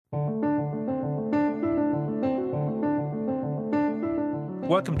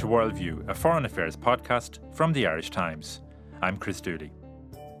Welcome to Worldview, a foreign affairs podcast from the Irish Times. I'm Chris Dooley.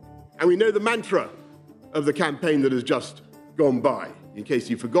 And we know the mantra of the campaign that has just gone by. In case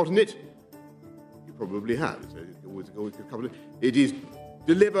you've forgotten it, you probably have. It is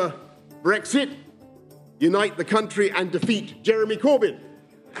deliver Brexit, unite the country and defeat Jeremy Corbyn.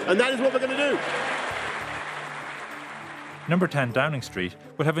 And that is what we're going to do. Number 10 Downing Street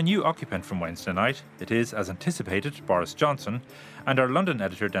will have a new occupant from Wednesday night. It is, as anticipated, Boris Johnson, and our London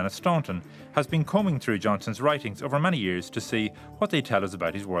editor Denis Staunton has been combing through Johnson's writings over many years to see what they tell us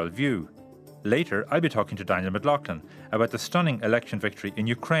about his worldview. Later, I'll be talking to Daniel McLaughlin about the stunning election victory in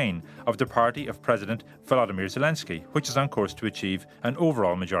Ukraine of the party of President Volodymyr Zelensky, which is on course to achieve an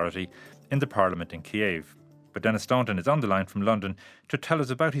overall majority in the parliament in Kiev. But Denis Staunton is on the line from London to tell us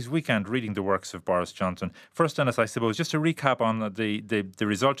about his weekend reading the works of Boris Johnson. First, Denis, I suppose, just to recap on the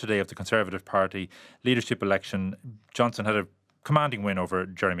result today of the Conservative Party leadership election. Johnson had a commanding win over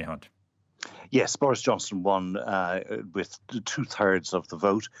Jeremy Hunt. Yes, Boris Johnson won with 2/3 of the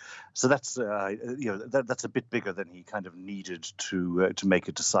vote, so that's that's a bit bigger than he kind of needed to make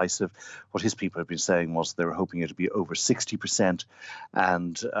it decisive. What his people have been saying was they were hoping it to be over 60%,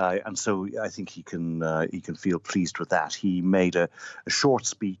 and so I think he can feel pleased with that. He made a short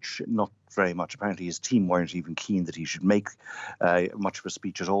speech, not very much. Apparently his team weren't even keen that he should make much of a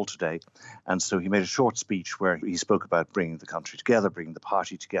speech at all today. And so he made a short speech where he spoke about bringing the country together, bringing the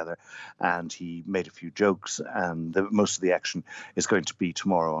party together, and he made a few jokes. And most of the action is going to be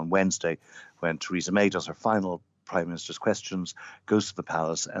tomorrow on Wednesday when Theresa May does her final Prime Minister's questions, goes to the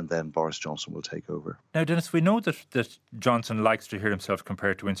palace, and then Boris Johnson will take over. Now, Denis, we know that Johnson likes to hear himself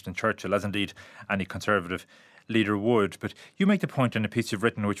compared to Winston Churchill, as indeed any Conservative leader would, but you make the point in a piece you've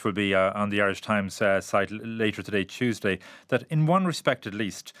written, which will be on the Irish Times site later today, Tuesday, that in one respect at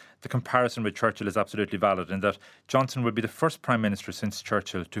least, the comparison with Churchill is absolutely valid, in that Johnson will be the first Prime Minister since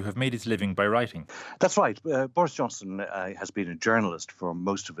Churchill to have made his living by writing. That's right. Boris Johnson has been a journalist for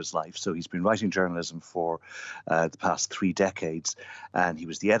most of his life, so he's been writing journalism for the past 3 decades, and he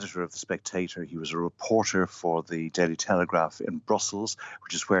was the editor of The Spectator. He was a reporter for the Daily Telegraph in Brussels,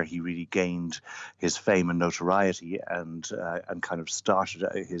 which is where he really gained his fame and notoriety and kind of started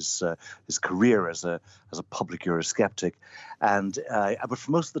his career as a public Eurosceptic. And but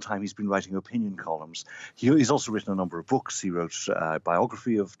for most of the time, he's been writing opinion columns. He's also written a number of books. He wrote a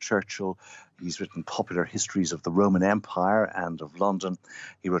biography of Churchill. He's written popular histories of the Roman Empire and of London.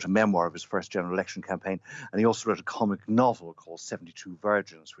 He wrote a memoir of his first general election campaign, and he also wrote a comic novel called 72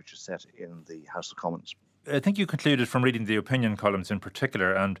 Virgins, which is set in the House of Commons. I think you concluded from reading the opinion columns in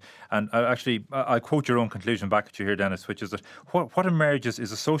particular, and I quote your own conclusion back at you here, Denis, which is that what emerges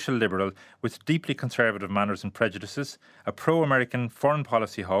is a social liberal with deeply conservative manners and prejudices, a pro-American foreign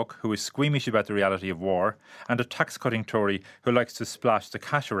policy hawk who is squeamish about the reality of war, and a tax-cutting Tory who likes to splash the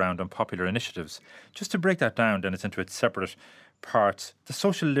cash around on popular initiatives. Just to break that down, Denis, into its separate parts, the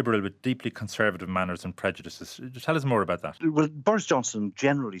social liberal with deeply conservative manners and prejudices. Tell us more about that. Well, Boris Johnson,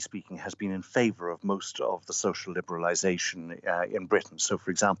 generally speaking, has been in favour of most of the social liberalisation in Britain. So, for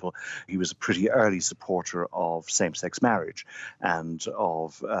example, he was a pretty early supporter of same-sex marriage and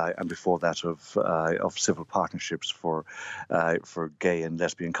before that of civil partnerships for gay and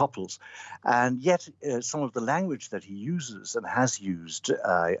lesbian couples. And yet, some of the language that he uses and has used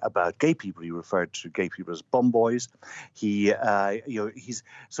about gay people, he referred to gay people as bum boys.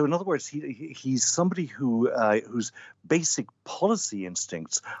 So in other words, he's somebody whose basic policy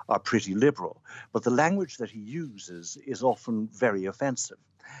instincts are pretty liberal, but the language that he uses is often very offensive.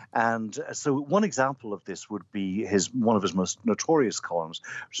 And so one example of this would be one of his most notorious columns,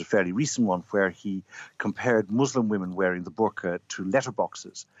 which is a fairly recent one, where he compared Muslim women wearing the burqa to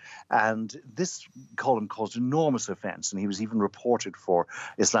letterboxes. And this column caused enormous offence, and he was even reported for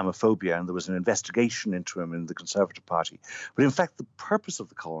Islamophobia, and there was an investigation into him in the Conservative Party. But in fact, the purpose of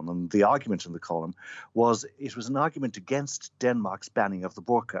the column and the argument in the column was it was an argument against Denmark's banning of the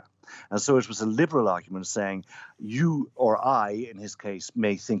burqa. And so it was a liberal argument saying you or I, in his case,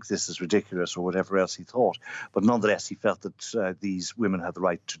 may think this is ridiculous or whatever else he thought, but nonetheless he felt that these women had the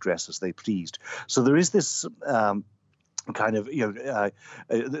right to dress as they pleased. So there is this kind of,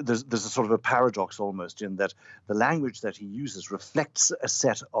 there's a sort of a paradox almost in that the language that he uses reflects a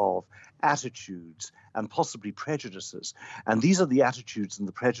set of attitudes and possibly prejudices. And these are the attitudes and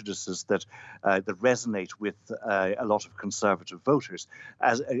the prejudices that resonate with a lot of Conservative voters.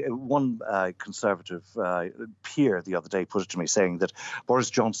 As one Conservative peer the other day put it to me, saying that Boris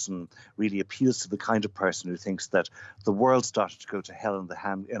Johnson really appeals to the kind of person who thinks that the world started to go to hell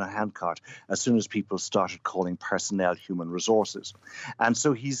in a handcart as soon as people started calling personnel human resources. And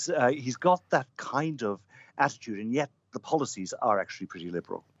so he's got that kind of attitude, and yet the policies are actually pretty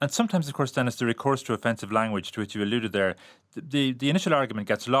liberal. And sometimes, of course, Dennis, the recourse to offensive language to which you alluded there, the initial argument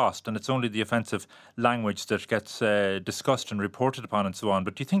gets lost, and it's only the offensive language that gets discussed and reported upon and so on.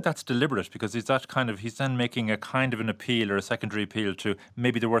 But do you think that's deliberate? Because he's then making a kind of an appeal or a secondary appeal to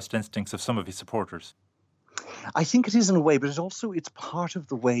maybe the worst instincts of some of his supporters? I think it is in a way, but it's part of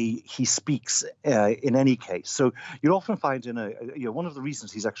the way he speaks in any case. So you'll often find one of the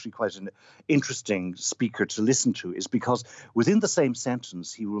reasons he's actually quite an interesting speaker to listen to is because within the same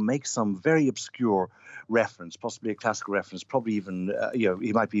sentence he will make some very obscure reference, possibly a classical reference, probably even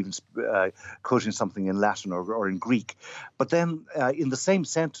he might be even quoting something in Latin or in Greek. But then in the same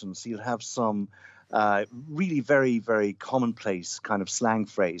sentence he'll have some really very, very commonplace kind of slang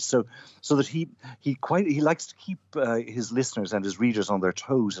phrase, so that he likes to keep his listeners and his readers on their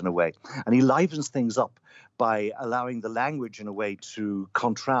toes in a way, and he livens things up by allowing the language in a way to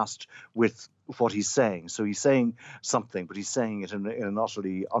contrast with what he's saying. So he's saying something, but he's saying it in an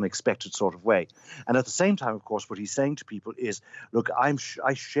utterly unexpected sort of way. And at the same time, of course, what he's saying to people is, look, I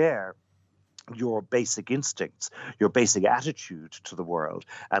share your basic instincts, your basic attitude to the world,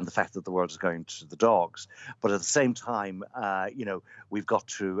 and the fact that the world is going to the dogs. But at the same time, we've got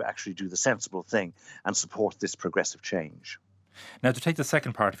to actually do the sensible thing and support this progressive change. Now, to take the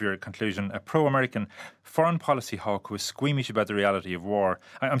second part of your conclusion, a pro-American foreign policy hawk who is squeamish about the reality of war.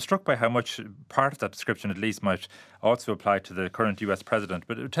 I'm struck by how much part of that description at least might also apply to the current US president.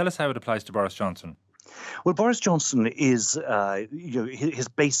 But tell us how it applies to Boris Johnson. Well, Boris Johnson is, his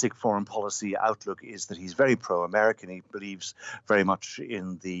basic foreign policy outlook is that he's very pro-American. He believes very much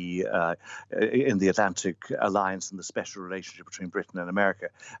in the Atlantic alliance and the special relationship between Britain and America.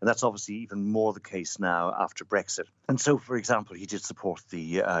 And that's obviously even more the case now after Brexit. And so, for example, he did support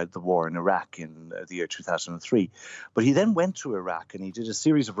the war in Iraq in the year 2003. But he then went to Iraq and he did a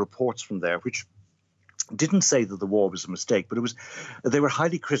series of reports from there, which didn't say that the war was a mistake, but they were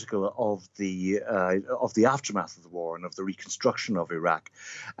highly critical of the aftermath of the war and of the reconstruction of Iraq,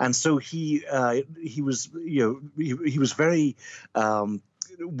 and so he was very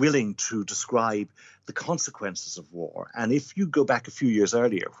willing to describe the consequences of war. And if you go back a few years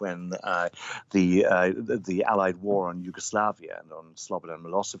earlier, when the Allied war on Yugoslavia and on Slobodan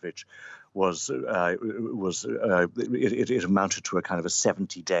Milosevic it amounted to a kind of a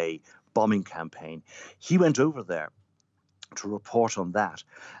 70-day bombing campaign. He went over there to report on that,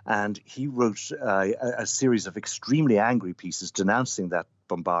 and he wrote a series of extremely angry pieces denouncing that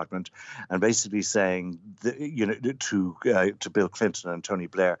bombardment and basically saying to Bill Clinton and Tony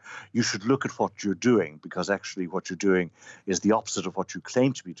Blair, you should look at what you're doing, because actually what you're doing is the opposite of what you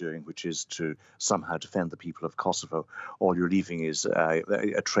claim to be doing, which is to somehow defend the people of Kosovo. All you're leaving is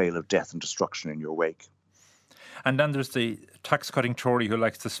a trail of death and destruction in your wake. And then there's the tax-cutting Tory who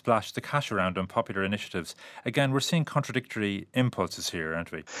likes to splash the cash around on popular initiatives. Again, we're seeing contradictory impulses here,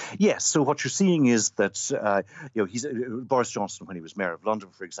 aren't we? Yes. So what you're seeing is that Boris Johnson, when he was mayor of London,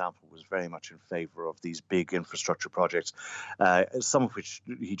 for example, was very much in favour of these big infrastructure projects, some of which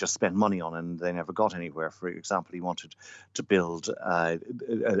he just spent money on and they never got anywhere. For example, he wanted to build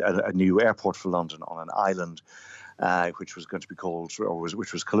a new airport for London on an island, which was going to be called,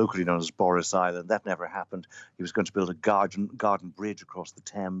 which was colloquially known as Boris Island. That never happened. He was going to build a garden bridge across the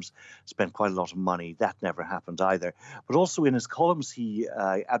Thames, spent quite a lot of money. That never happened either. But also in his columns, he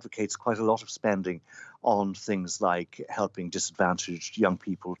advocates quite a lot of spending on things like helping disadvantaged young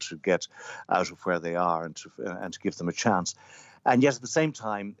people to get out of where they are and to give them a chance. And yet at the same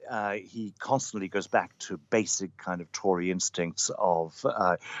time, he constantly goes back to basic kind of Tory instincts of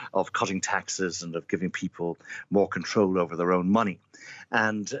cutting taxes and of giving people more control over their own money.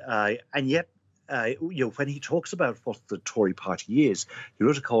 And yet, when he talks about what the Tory party is, he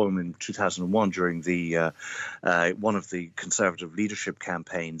wrote a column in 2001 during one of the Conservative leadership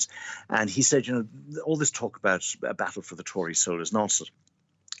campaigns, and he said, all this talk about a battle for the Tory soul is nonsense.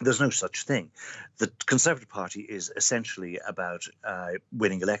 There's no such thing. The Conservative Party is essentially about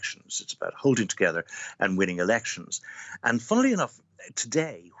winning elections. It's about holding together and winning elections. And funnily enough,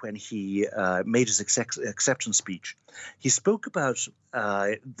 today, when he made his acceptance speech, he spoke about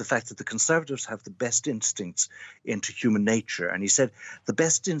the fact that the Conservatives have the best instincts into human nature. And he said the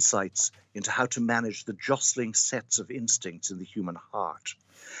best insights into how to manage the jostling sets of instincts in the human heart.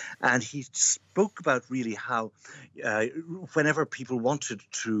 And he spoke about really how whenever people wanted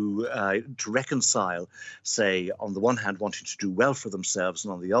to reconcile, say, on the one hand, wanting to do well for themselves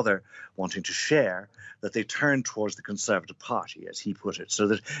and on the other, wanting to share, that they turned towards the Conservative Party, as he put it. So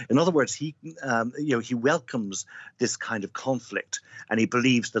that, in other words, he welcomes this kind of conflict, and he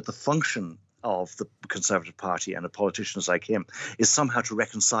believes that the function of the Conservative Party and of politicians like him is somehow to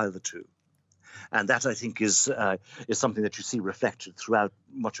reconcile the two. And that, I think, is something that you see reflected throughout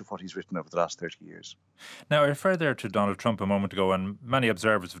much of what he's written over the last 30 years. Now, I referred there to Donald Trump a moment ago, and many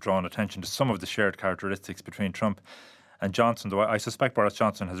observers have drawn attention to some of the shared characteristics between Trump and Johnson, though I suspect Boris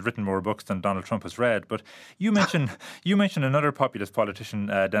Johnson has written more books than Donald Trump has read. But you mentioned another populist politician,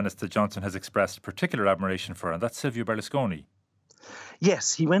 Denis, that Johnson has expressed particular admiration for, and that's Silvio Berlusconi.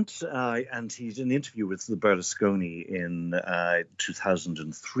 Yes, he went and he did an interview with the Berlusconi in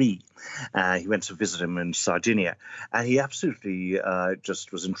 2003. He went to visit him in Sardinia, and he absolutely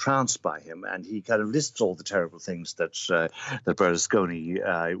just was entranced by him. And he kind of lists all the terrible things that Berlusconi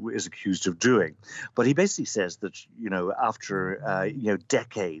is accused of doing. But he basically says that, after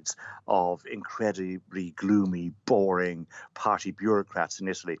decades of incredibly gloomy, boring party bureaucrats in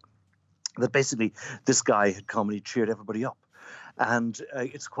Italy, that basically this guy had come and he cheered everybody up. And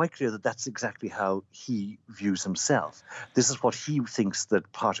it's quite clear that that's exactly how he views himself. This is what he thinks that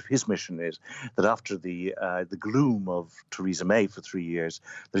part of his mission is, that after the gloom of Theresa May for 3 years,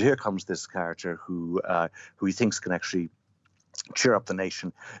 that here comes this character who he thinks can actually cheer up the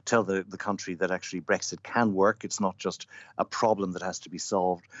nation, tell the country that actually Brexit can work. It's not just a problem that has to be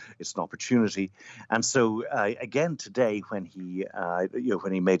solved; it's an opportunity. And so, again today, when he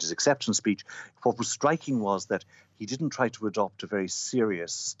made his acceptance speech, what was striking was that he didn't try to adopt a very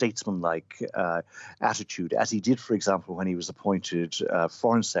serious, statesmanlike attitude, as he did, for example, when he was appointed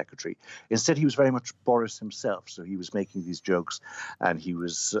Foreign Secretary. Instead, he was very much Boris himself. So he was making these jokes, and he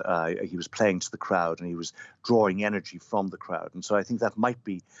was playing to the crowd, and he was drawing energy from the crowd. And so I think that might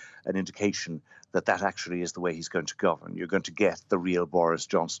be an indication that actually is the way he's going to govern. You're going to get the real Boris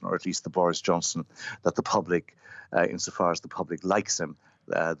Johnson, or at least the Boris Johnson that the public, insofar as the public likes him,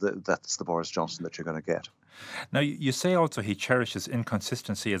 that's the Boris Johnson that you're going to get. Now, you say also he cherishes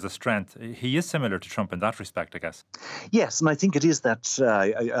inconsistency as a strength. He is similar to Trump in that respect, I guess. Yes, and I think it is that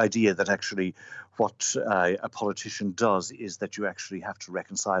idea that actually what a politician does is that you actually have to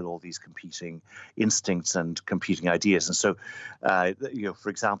reconcile all these competing instincts and competing ideas. And so, for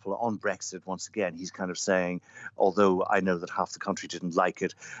example, on Brexit, once again, he's kind of saying, although I know that half the country didn't like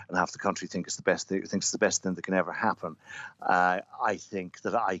it and half the country thinks it's the best thing that can ever happen, I think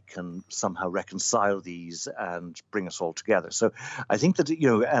that I can somehow reconcile these and bring us all together. So I think that,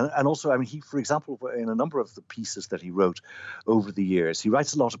 and also, I mean, he, for example, in a number of the pieces that he wrote over the years, he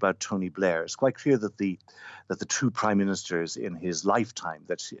writes a lot about Tony Blair. It's quite clear that the two prime ministers in his lifetime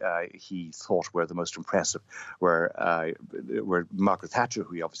that he thought were the most impressive were Margaret Thatcher,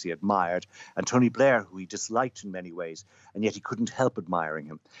 who he obviously admired, and Tony Blair, who he disliked in many ways, and yet he couldn't help admiring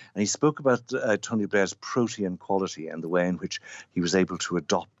him. And he spoke about Tony Blair's protean quality and the way in which he was able to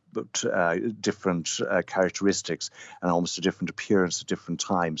adopt different characteristics and almost a different appearance at different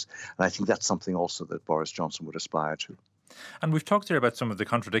times. And I think that's something also that Boris Johnson would aspire to. And we've talked here about some of the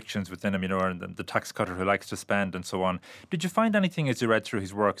contradictions within him, and the tax cutter who likes to spend and so on. Did you find anything as you read through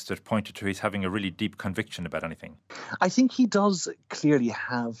his works that pointed to his having a really deep conviction about anything? I think he does clearly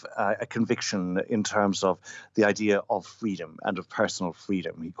have a conviction in terms of the idea of freedom and of personal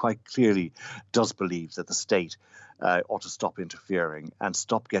freedom. He quite clearly does believe that the state ought to stop interfering and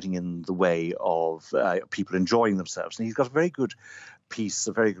stop getting in the way of people enjoying themselves. And he's got a very good piece,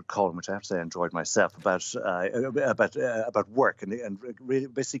 a very good column, which I have to say I enjoyed myself, about work and really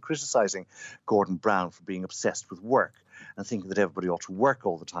basically criticising Gordon Brown for being obsessed with work and thinking that everybody ought to work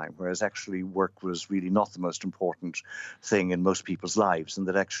all the time, whereas actually work was really not the most important thing in most people's lives, and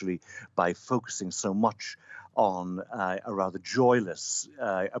that actually by focusing so much on a rather joyless,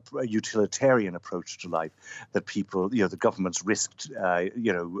 utilitarian approach to life, that people, the governments risked,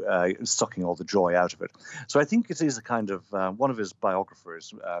 sucking all the joy out of it. So I think it is a kind of, one of his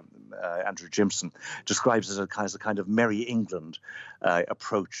biographers, Andrew Jimson, describes it as a kind of Merry England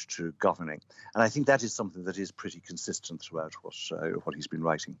approach to governing. And I think that is something that is pretty consistent throughout what he's been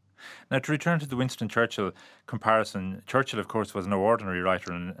writing. Now, to return to the Winston Churchill comparison, Churchill, of course, was no ordinary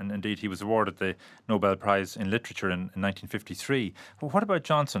writer, and indeed he was awarded the Nobel Prize in Literature in 1953. Well, what about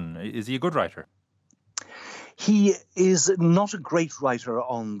Johnson? Is he a good writer? He is not a great writer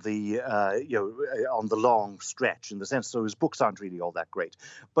on the long stretch, in the sense, so his books aren't really all that great.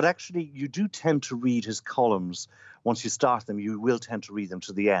 But actually, you do tend to read his columns. Once you start them, you will tend to read them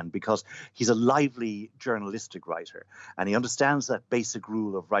to the end, because he's a lively journalistic writer, and he understands that basic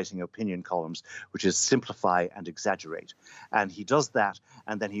rule of writing opinion columns, which is simplify and exaggerate. And he does that,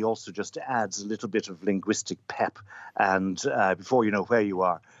 and then he also just adds a little bit of linguistic pep, and before you know where you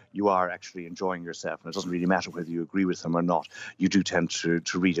are actually enjoying yourself, and it doesn't really matter whether you agree with him or not. You do tend to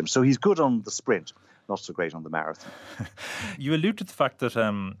read him. So he's good on the sprint, not so great on the marathon. You allude to the fact that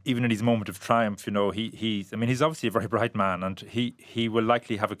even in his moment of triumph, he's obviously a very bright man, and he will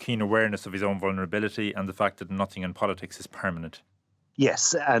likely have a keen awareness of his own vulnerability and the fact that nothing in politics is permanent.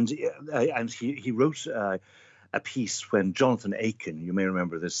 Yes, and he wrote a piece when Jonathan Aiken, you may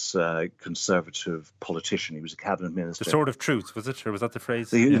remember this Conservative politician, he was a cabinet minister. The sword of truth, was it? Or was that the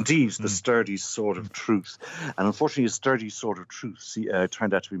phrase? Indeed, the sturdy sword of truth. And unfortunately, his sturdy sword of truth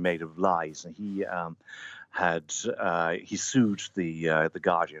turned out to be made of lies. And he he sued the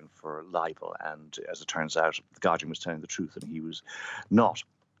Guardian for libel. And as it turns out, the Guardian was telling the truth and he was not.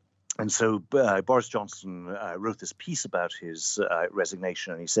 And so Boris Johnson wrote this piece about his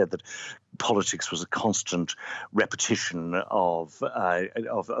resignation, and he said that politics was a constant repetition of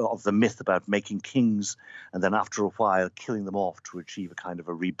the myth about making kings and then after a while killing them off to achieve a kind of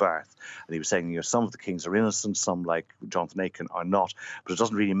a rebirth. And he was saying, some of the kings are innocent, some like Jonathan Aiken are not, but it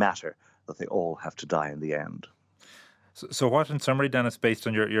doesn't really matter that they all have to die in the end. So what, in summary, Denis, based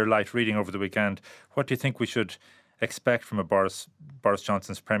on your light reading over the weekend, what do you think we should expect from a Boris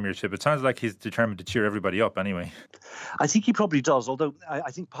Johnson's premiership? It sounds like he's determined to cheer everybody up anyway. I think he probably does, although I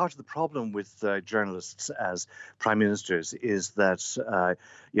think part of the problem with journalists as prime ministers is that,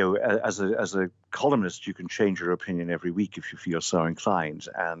 as a columnist, you can change your opinion every week if you feel so inclined.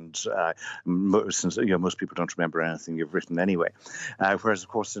 And since most people don't remember anything you've written anyway. Whereas, of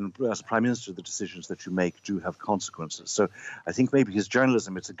course, as a prime minister, the decisions that you make do have consequences. So I think maybe his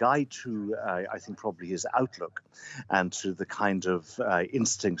journalism, it's a guide to, I think, probably his outlook and to the kind of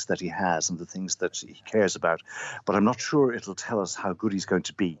instincts that he has and the things that he cares about. But I'm not sure it'll tell us how good he's going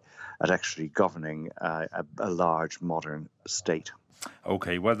to be at actually governing a large modern state.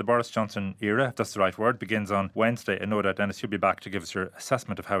 OK, well, the Boris Johnson era, if that's the right word, begins on Wednesday. And no doubt, Denis, you'll be back to give us your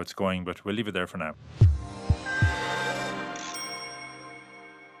assessment of how it's going, but we'll leave it there for now.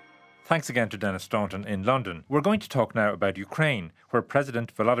 Thanks again to Denis Staunton in London. We're going to talk now about Ukraine, where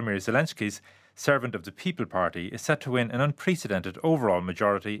President Volodymyr Zelensky's Servant of the People Party is set to win an unprecedented overall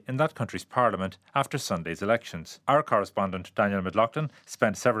majority in that country's parliament after Sunday's elections. Our correspondent, Daniel McLaughlin,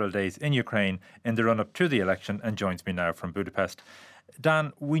 spent several days in Ukraine in the run-up to the election and joins me now from Budapest.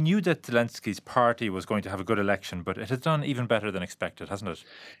 Dan, we knew that Zelensky's party was going to have a good election, but it has done even better than expected, hasn't it?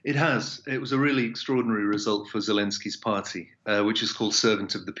 It has. It was a really extraordinary result for Zelensky's party, which is called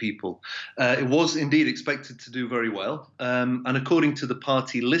Servant of the People. It was indeed expected to do very well. And according to the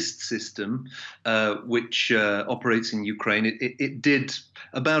party list system, which operates in Ukraine, it did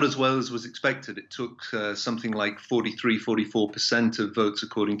about as well as was expected. It took something like 44% of votes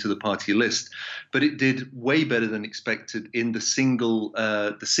according to the party list. But it did way better than expected in the single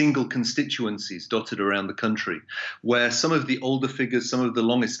constituencies dotted around the country, where some of the older figures, some of the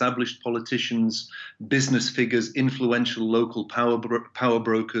long-established politicians, business figures, influential local power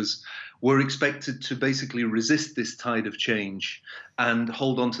brokers were expected to basically resist this tide of change and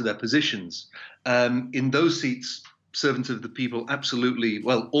hold on to their positions. In those seats, Servants of the People absolutely,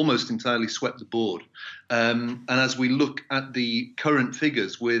 almost entirely swept the board. And as we look at the current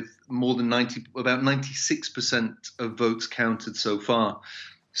figures, with more than about 96% of votes counted so far,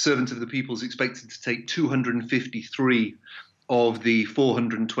 Servant of the People is expected to take 253 of the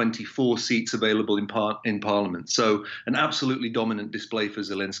 424 seats available in Parliament. So an absolutely dominant display for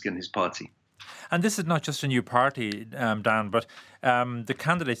Zelensky and his party. And this is not just a new party, Dan, but the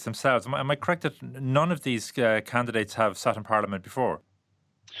candidates themselves. Am I correct that none of these candidates have sat in Parliament before?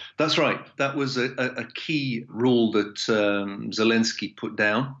 That's right. That was a key rule that Zelensky put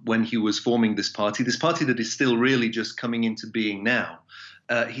down when he was forming this party that is still really just coming into being now.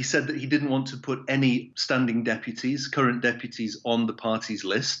 He said that he didn't want to put any standing deputies, current deputies, on the party's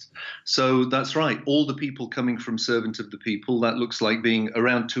list. So that's right. All the people coming from Servant of the People, that looks like being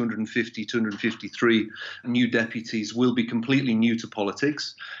around 253 new deputies, will be completely new to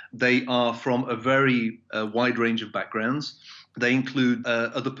politics. They are from a very wide range of backgrounds. They include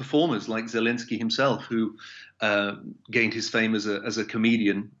other performers like Zelensky himself, who gained his fame as a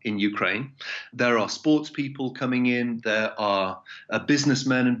comedian in Ukraine. There are sports people coming in. There are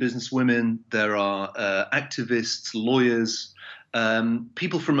businessmen and businesswomen. There are activists, lawyers,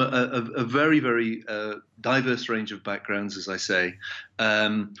 people from a very, very diverse range of backgrounds, as I say,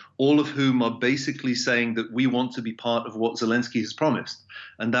 all of whom are basically saying that we want to be part of what Zelensky has promised.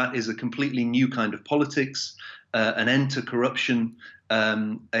 And that is a completely new kind of politics, an end to corruption,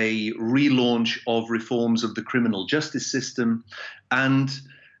 a relaunch of reforms of the criminal justice system, and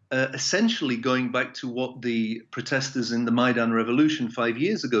essentially going back to what the protesters in the Maidan Revolution 5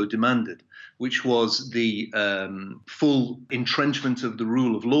 years ago demanded, which was the full entrenchment of the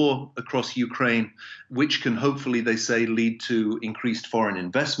rule of law across Ukraine, which can hopefully, they say, lead to increased foreign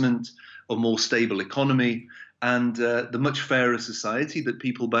investment, a more stable economy, and the much fairer society that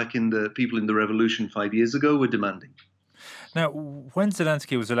people in the revolution 5 years ago were demanding. Now, when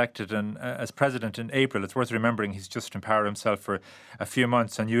Zelensky was elected as president in April, it's worth remembering he's just in power himself for a few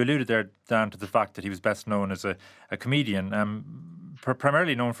months, and you alluded there, Dan, to the fact that he was best known as a comedian,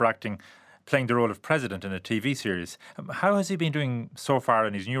 primarily known for playing the role of president in a TV series. How has he been doing so far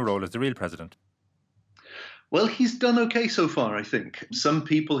in his new role as the real president? Well, he's done okay so far, I think. Some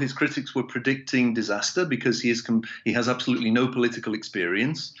people, his critics, were predicting disaster because he has absolutely no political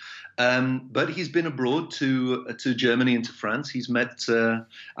experience. But he's been abroad to Germany and to France. He's met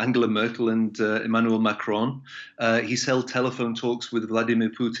Angela Merkel and Emmanuel Macron. He's held telephone talks with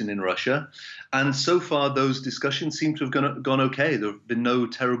Vladimir Putin in Russia. And so far, those discussions seem to have gone okay. There have been no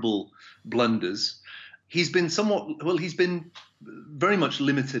terrible blunders. He's been very much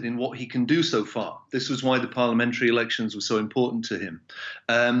limited in what he can do so far. This was why the parliamentary elections were so important to him.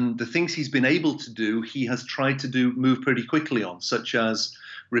 The things he's been able to do, he has tried to move pretty quickly on, such as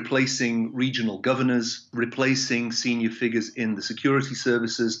replacing regional governors, replacing senior figures in the security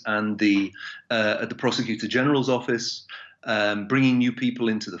services and at the Prosecutor General's office, bringing new people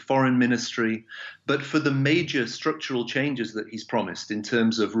into the foreign ministry. But for the major structural changes that he's promised in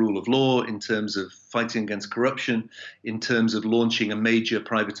terms of rule of law, in terms of fighting against corruption, in terms of launching a major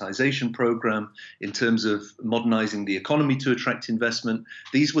privatization program, in terms of modernizing the economy to attract investment,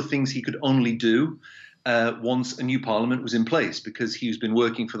 these were things he could only do once a new parliament was in place, because he's been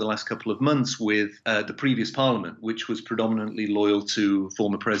working for the last couple of months with the previous parliament, which was predominantly loyal to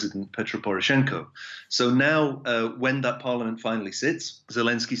former President Petro Poroshenko. So now, when that parliament finally sits,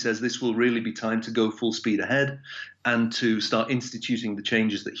 Zelensky says this will really be time to go full speed ahead and to start instituting the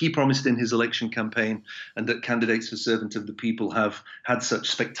changes that he promised in his election campaign and that candidates for servant of the people have had such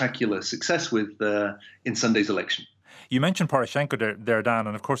spectacular success with in Sunday's election. You mentioned Poroshenko there, Dan,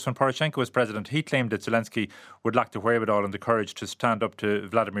 and of course when Poroshenko was president, he claimed that Zelensky would lack the wherewithal and the courage to stand up to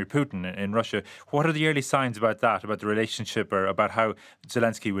Vladimir Putin in Russia. What are the early signs about that, about the relationship or about how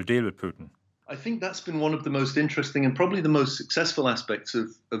Zelensky will deal with Putin? I think that's been one of the most interesting and probably the most successful aspects of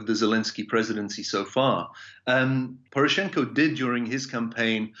the Zelensky presidency so far. Poroshenko did during his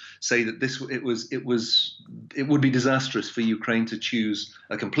campaign say that it would be disastrous for Ukraine to choose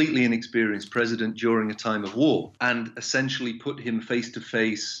a completely inexperienced president during a time of war, and essentially put him face to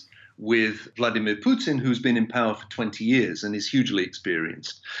face with Vladimir Putin, who's been in power for 20 years and is hugely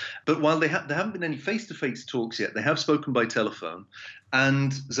experienced. But while there haven't been any face-to-face talks yet, they have spoken by telephone.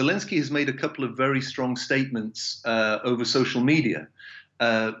 And Zelensky has made a couple of very strong statements over social media.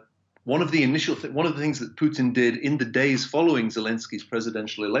 One of the things that Putin did in the days following Zelensky's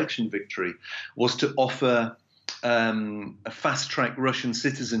presidential election victory was to offer a fast-track Russian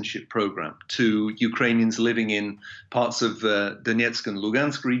citizenship program to Ukrainians living in parts of Donetsk and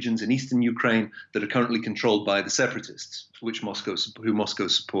Lugansk regions in eastern Ukraine that are currently controlled by the separatists, who Moscow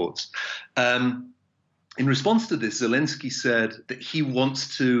supports. In response to this, Zelensky said that he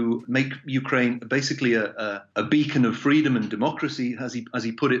wants to make Ukraine basically a beacon of freedom and democracy, as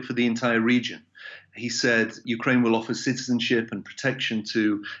he put it, for the entire region. He said Ukraine will offer citizenship and protection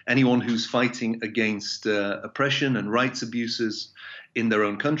to anyone who's fighting against oppression and rights abuses in their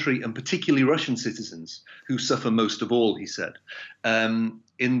own country, and particularly Russian citizens who suffer most of all, he said.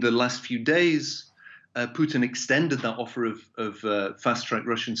 In the last few days, Putin extended that offer of fast-track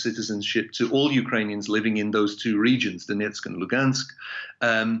Russian citizenship to all Ukrainians living in those two regions, Donetsk and Lugansk.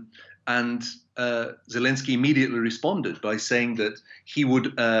 And Zelensky immediately responded by saying that he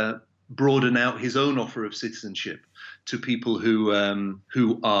would broaden out his own offer of citizenship to people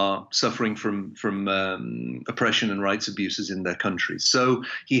who are suffering from oppression and rights abuses in their countries. So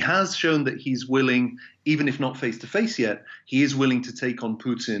he has shown that he's willing, even if not face-to-face yet, he is willing to take on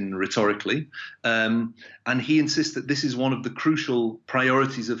Putin rhetorically. And he insists that this is one of the crucial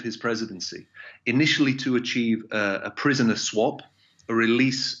priorities of his presidency, initially to achieve a prisoner swap, a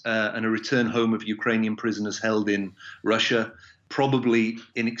release and a return home of Ukrainian prisoners held in Russia, probably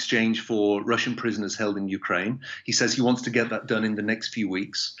in exchange for Russian prisoners held in Ukraine. He says he wants to get that done in the next few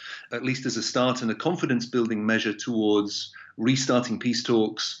weeks, at least as a start and a confidence-building measure towards restarting peace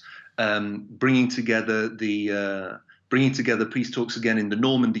talks, bringing together peace talks again in the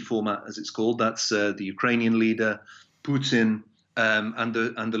Normandy format, as it's called. That's the Ukrainian leader, Putin, and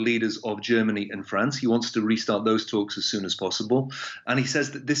the leaders of Germany and France. He wants to restart those talks as soon as possible. And he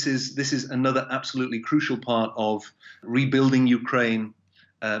says that this is another absolutely crucial part of rebuilding Ukraine,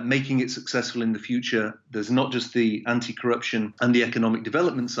 making it successful in the future. There's not just the anti-corruption and the economic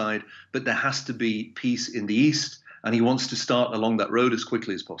development side, but there has to be peace in the East, and he wants to start along that road as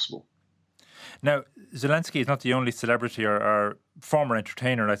quickly as possible. Now, Zelensky is not the only celebrity or former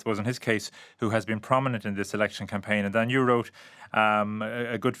entertainer, I suppose, in his case, who has been prominent in this election campaign. And then you wrote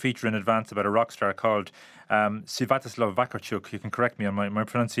a good feature in advance about a rock star called Sviatoslav Vakarchuk. You can correct me on my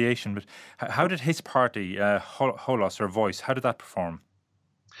pronunciation, but how did his party, Holos or Voice, how did that perform?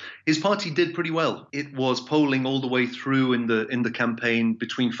 His party did pretty well. It was polling all the way through in the campaign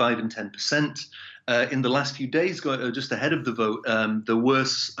between 5 and 10%. In the last few days, just ahead of the vote, there were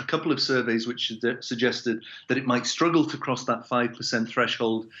a couple of surveys which suggested that it might struggle to cross that 5%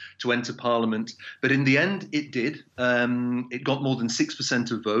 threshold to enter Parliament. But in the end, it did. It got more than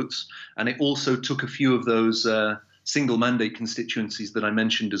 6% of votes, and it also took a few of those single mandate constituencies that I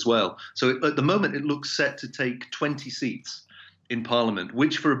mentioned as well. So at the moment, it looks set to take 20 seats in Parliament,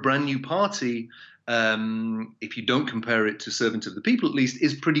 which for a brand new party, if you don't compare it to Servant of the People at least,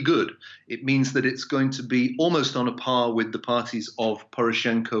 is pretty good. It means that it's going to be almost on a par with the parties of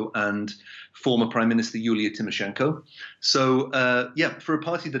Poroshenko and former Prime Minister Yulia Tymoshenko. So, for a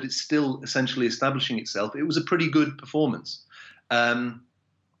party that is still essentially establishing itself, it was a pretty good performance.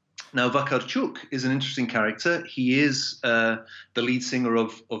 Now, Vakarchuk is an interesting character. He is the lead singer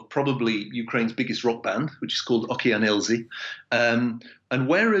of probably Ukraine's biggest rock band, which is called Okean Elzy. And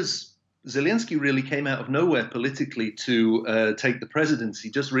whereas Zelensky really came out of nowhere politically to take the presidency,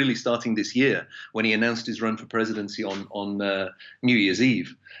 just really starting this year when he announced his run for presidency on New Year's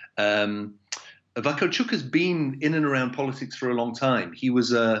Eve. Vakarchuk has been in and around politics for a long time. He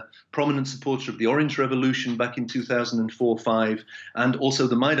was a prominent supporter of the Orange Revolution back in 2004-05 and also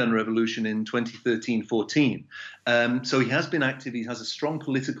the Maidan Revolution in 2013-14. So he has been active. He has a strong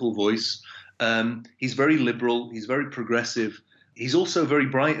political voice. He's very liberal. He's very progressive. He's also very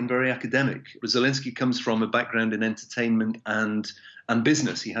bright and very academic. Zelensky comes from a background in entertainment and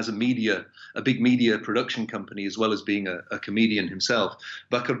business. He has a big media production company, as well as being a comedian himself.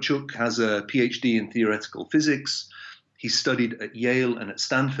 Vakarchuk has a PhD in theoretical physics. He studied at Yale and at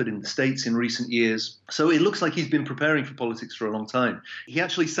Stanford in the States in recent years. So it looks like he's been preparing for politics for a long time. He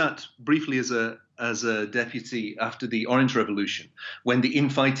actually sat briefly as a deputy after the Orange Revolution, when the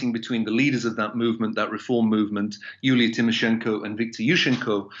infighting between the leaders of that movement, that reform movement, Yulia Tymoshenko and Viktor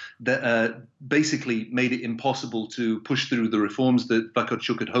Yushchenko, basically made it impossible to push through the reforms that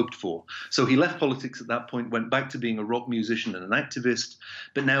Vakarchuk had hoped for. So he left politics at that point, went back to being a rock musician and an activist,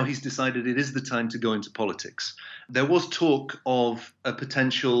 but now he's decided it is the time to go into politics. There was talk of a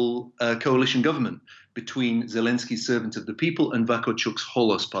potential coalition government between Zelensky's Servant of the People and Vakarchuk's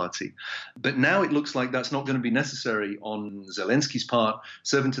Holos party. But now it looks like that's not going to be necessary on Zelensky's part.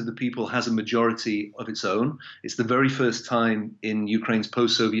 Servant of the People has a majority of its own. It's the very first time in Ukraine's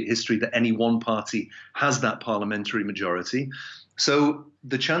post-Soviet history that any one party has that parliamentary majority. So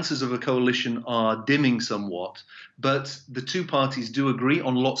the chances of a coalition are dimming somewhat, but the two parties do agree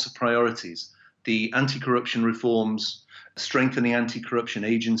on lots of priorities. The anti-corruption reforms, strengthening anti-corruption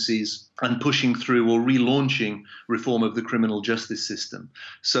agencies, and pushing through or relaunching reform of the criminal justice system.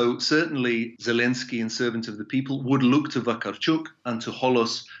 So certainly Zelensky and Servant of the People would look to Vakarchuk and to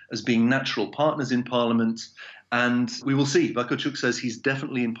Holos as being natural partners in parliament. And we will see. Vakarchuk says he's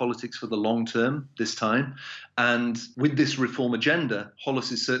definitely in politics for the long term this time. And with this reform agenda,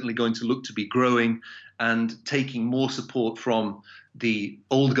 Holos is certainly going to look to be growing and taking more support from the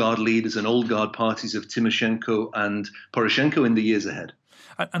old guard leaders and old guard parties of Tymoshenko and Poroshenko in the years ahead.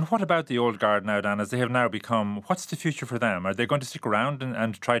 And what about the old guard now, Dan, as they have now become, what's the future for them? Are they going to stick around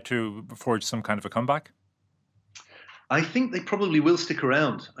and try to forge some kind of a comeback? I think they probably will stick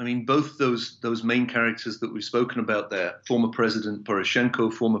around. I mean, both those main characters that we've spoken about there, former President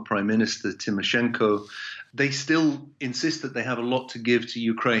Poroshenko, former Prime Minister Tymoshenko, they still insist that they have a lot to give to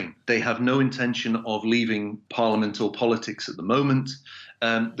Ukraine. They have no intention of leaving parliament or politics at the moment.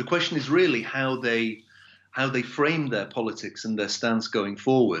 The question is really how they frame their politics and their stance going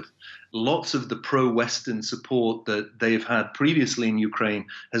forward. Lots of the pro-Western support that they have had previously in Ukraine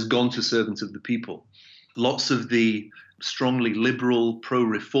has gone to Servant of the People. Lots of the strongly liberal,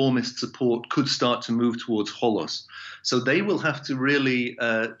 pro-reformist support could start to move towards Holos. So they will have to really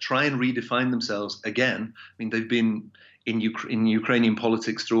try and redefine themselves again. I mean, they've been in Ukrainian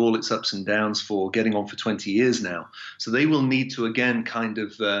politics through all its ups and downs for getting on for 20 years now. So they will need to again kind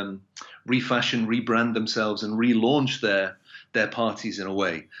of refashion, rebrand themselves and relaunch their parties in a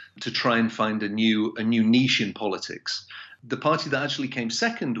way to try and find a new niche in politics. The party that actually came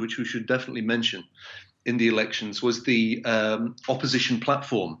second, which we should definitely mention in the elections, was the Opposition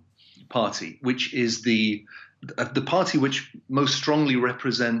Platform Party, which is the the party which most strongly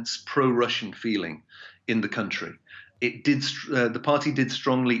represents pro-Russian feeling in the country. The party did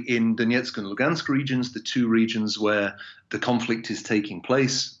strongly in Donetsk and Lugansk regions, the two regions where the conflict is taking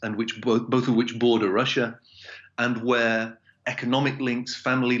place, and both of which border Russia, and where economic links,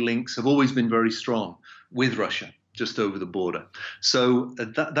 family links have always been very strong with Russia, just over the border. So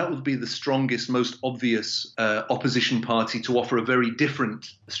that would be the strongest, most obvious opposition party to offer a very different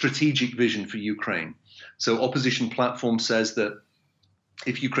strategic vision for Ukraine. So opposition platform says that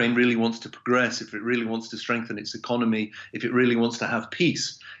if Ukraine really wants to progress, if it really wants to strengthen its economy, if it really wants to have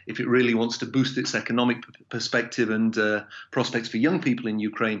peace, if it really wants to boost its economic perspective and prospects for young people in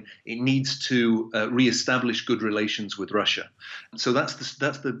Ukraine, it needs to re-establish good relations with Russia. So that's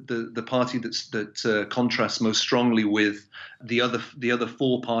the party that contrasts most strongly with the other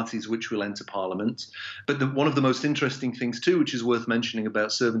four parties which will enter parliament. But one of the most interesting things too, which is worth mentioning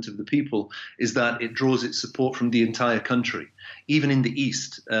about Servant of the People, is that it draws its support from the entire country, even in the east,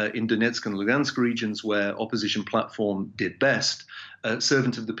 in Donetsk and Lugansk regions where opposition platform did best.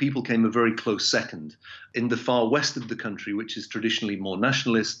 Servant of the People came a very close second. In the far west of the country, which is traditionally more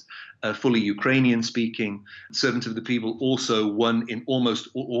nationalist, fully Ukrainian-speaking, Servant of the People also won in almost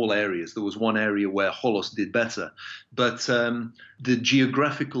all areas. There was one area where Holos did better. But the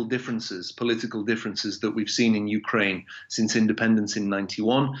geographical differences, political differences that we've seen in Ukraine since independence in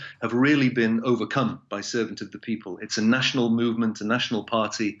 1991 have really been overcome by Servant of the People. It's a national movement, a national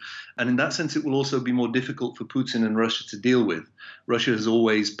party, and in that sense it will also be more difficult for Putin and Russia to deal with. Russia has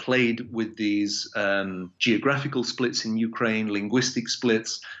always played with these geographical splits in Ukraine, linguistic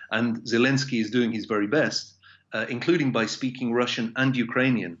splits, and Zelensky is doing his very best, including by speaking Russian and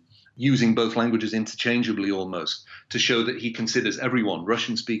Ukrainian, using both languages interchangeably almost, to show that he considers everyone,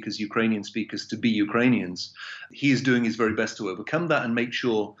 Russian speakers, Ukrainian speakers, to be Ukrainians. He is doing his very best to overcome that and make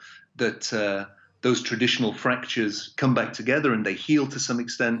sure that those traditional fractures come back together and they heal to some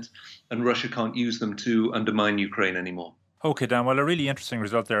extent, and Russia can't use them to undermine Ukraine anymore. OK, Dan, well, a really interesting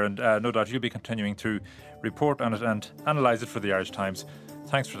result there, and no doubt you'll be continuing to report on it and analyse it for the Irish Times.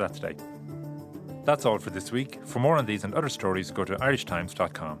 Thanks for that today. That's all for this week. For more on these and other stories, go to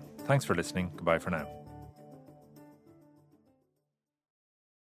irishtimes.com. Thanks for listening. Goodbye for now.